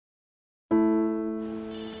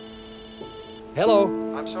Hello.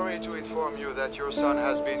 I'm sorry to inform you that your son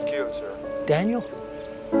has been killed, sir. Daniel?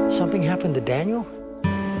 Something happened to Daniel?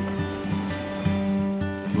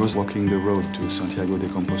 He was walking the road to Santiago de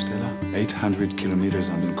Compostela, 800 kilometers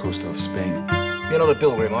on the coast of Spain. You're not a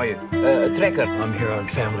pilgrim, are you? A trekker? I'm here on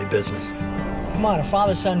family business. Come on, a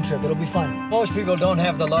father-son trip. It'll be fun. Most people don't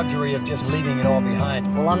have the luxury of just leaving it all behind.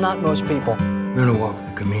 Well, I'm not most people. We're gonna walk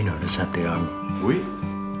the Camino de Santiago. We?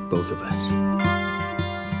 Both of us.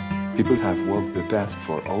 People have walked the path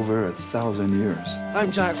for over 1,000 years. I'm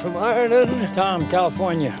Jack from Ireland. Tom,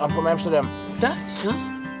 California. I'm from Amsterdam. Dutch, huh?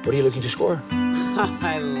 What are you looking to score?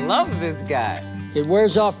 I love this guy. It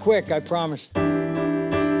wears off quick, I promise.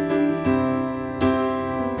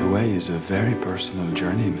 The way is a very personal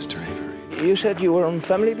journey, Mr. Avery. You said you were on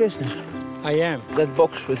family business. I am. That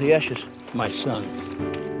box with the ashes. My son.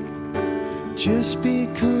 Just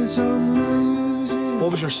because I'm losing.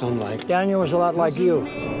 What was your son like? Daniel was a lot like you.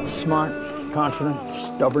 Smart, confident,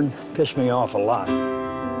 stubborn. Pissed me off a lot.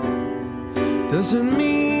 Doesn't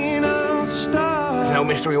mean I'll stop. There's no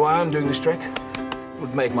mystery why I'm doing this trek.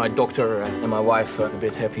 Would make my doctor and my wife a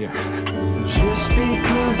bit happier. Just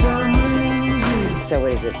because I'm losing. So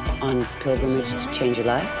what is it? On pilgrimage to change your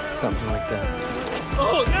life? Something like that.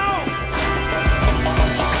 Oh, no!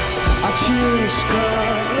 I just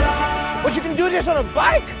got lost. But you can do this on a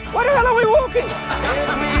bike? Why the hell are we walking?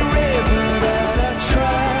 Every river that I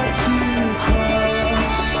tried to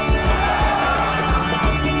cross.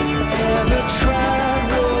 Ever tried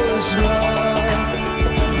was lost.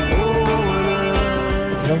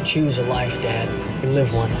 You don't choose a life, Dad. You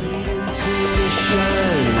live one. Until the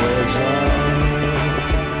shine was on.